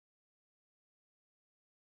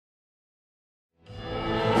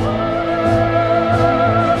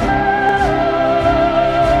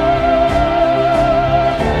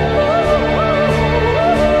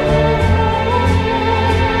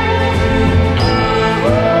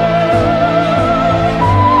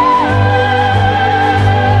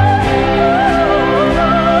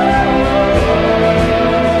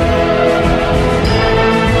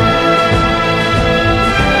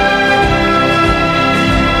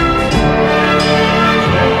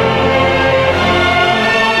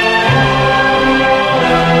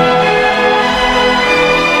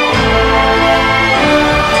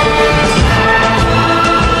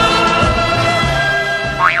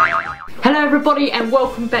everybody, and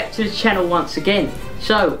welcome back to the channel once again.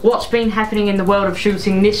 So, what's been happening in the world of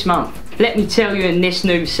shooting this month? Let me tell you in this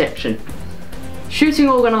news section. Shooting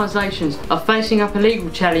organisations are facing up a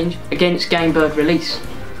legal challenge against game bird release.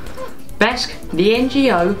 BASC, the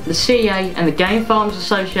NGO, the CA and the Game Farmers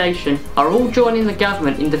Association are all joining the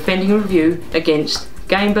government in defending a review against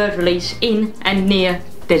game bird release in and near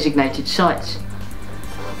designated sites.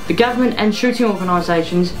 The government and shooting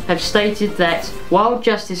organisations have stated that Wild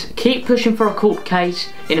Justice keep pushing for a court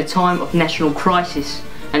case in a time of national crisis,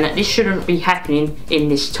 and that this shouldn't be happening in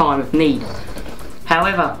this time of need.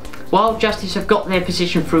 However, Wild Justice have got their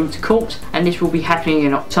position through to court, and this will be happening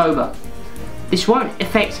in October. This won't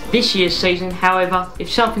affect this year's season, however,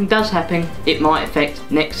 if something does happen, it might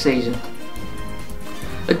affect next season.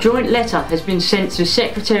 A joint letter has been sent to the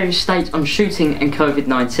Secretary of State on shooting and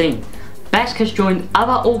COVID-19. BASC has joined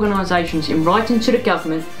other organisations in writing to the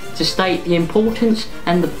government to state the importance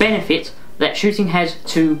and the benefit that shooting has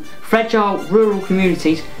to fragile rural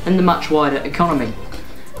communities and the much wider economy.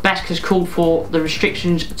 BASC has called for the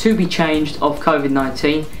restrictions to be changed of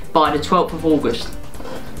COVID-19 by the 12th of August.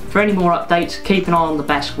 For any more updates, keep an eye on the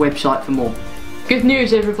BASC website for more. Good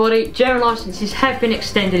news everybody, general licences have been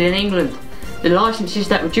extended in England. The licences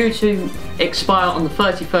that were due to expire on the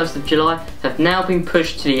 31st of July have now been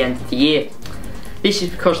pushed to the end of the year. This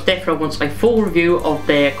is because DEFRA wants a full review of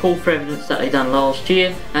their call for evidence that they done last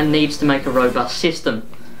year and needs to make a robust system.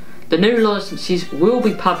 The new licences will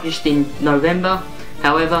be published in November,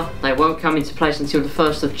 however they won't come into place until the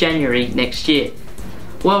 1st of January next year.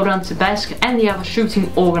 Well done to BASC and the other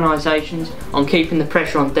shooting organisations on keeping the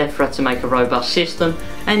pressure on DEFRA to make a robust system,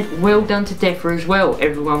 and well done to DEFRA as well,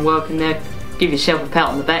 everyone working there. Give yourself a pat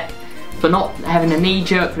on the back for not having a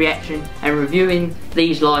knee-jerk reaction and reviewing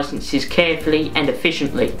these licences carefully and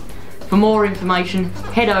efficiently. For more information,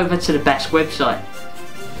 head over to the BASC website.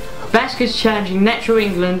 BASC is challenging Natural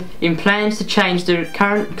England in plans to change the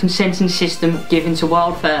current consenting system given to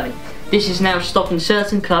wildfowling. This is now stopping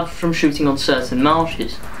certain clubs from shooting on certain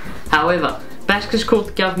marshes. However, BASC has called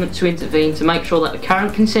the government to intervene to make sure that the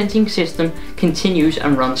current consenting system continues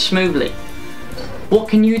and runs smoothly. What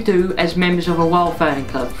can you do as members of a wildfowling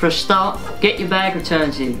club? For a start, get your bag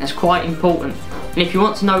returns in, that's quite important. And if you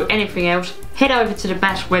want to know anything else, head over to the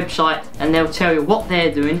BASC website and they'll tell you what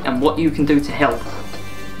they're doing and what you can do to help.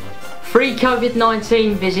 Free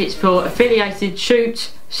COVID-19 visits for affiliated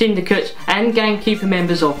shoots, syndicates and gamekeeper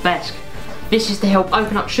members of BASC. This is to help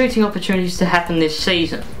open up shooting opportunities to happen this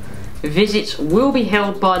season. Visits will be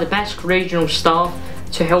held by the BASC regional staff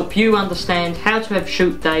to help you understand how to have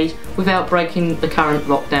shoot days without breaking the current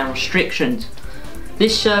lockdown restrictions.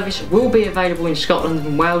 This service will be available in Scotland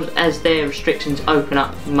and Wales as their restrictions open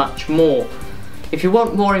up much more. If you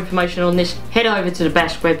want more information on this, head over to the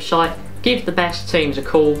BASC website, give the BASC teams a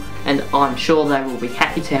call and I'm sure they will be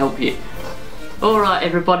happy to help you. Alright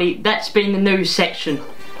everybody, that's been the news section.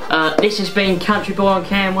 This has been Country Boy on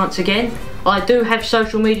Cam once again. I do have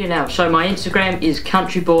social media now, so my Instagram is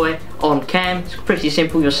Country Boy on Cam. It's pretty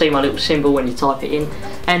simple, you'll see my little symbol when you type it in.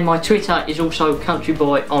 And my Twitter is also Country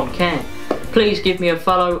Boy on Cam. Please give me a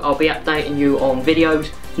follow, I'll be updating you on videos,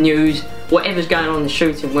 news, whatever's going on in the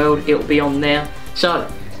shooting world, it'll be on there.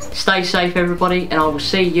 So, stay safe everybody, and I will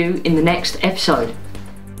see you in the next episode.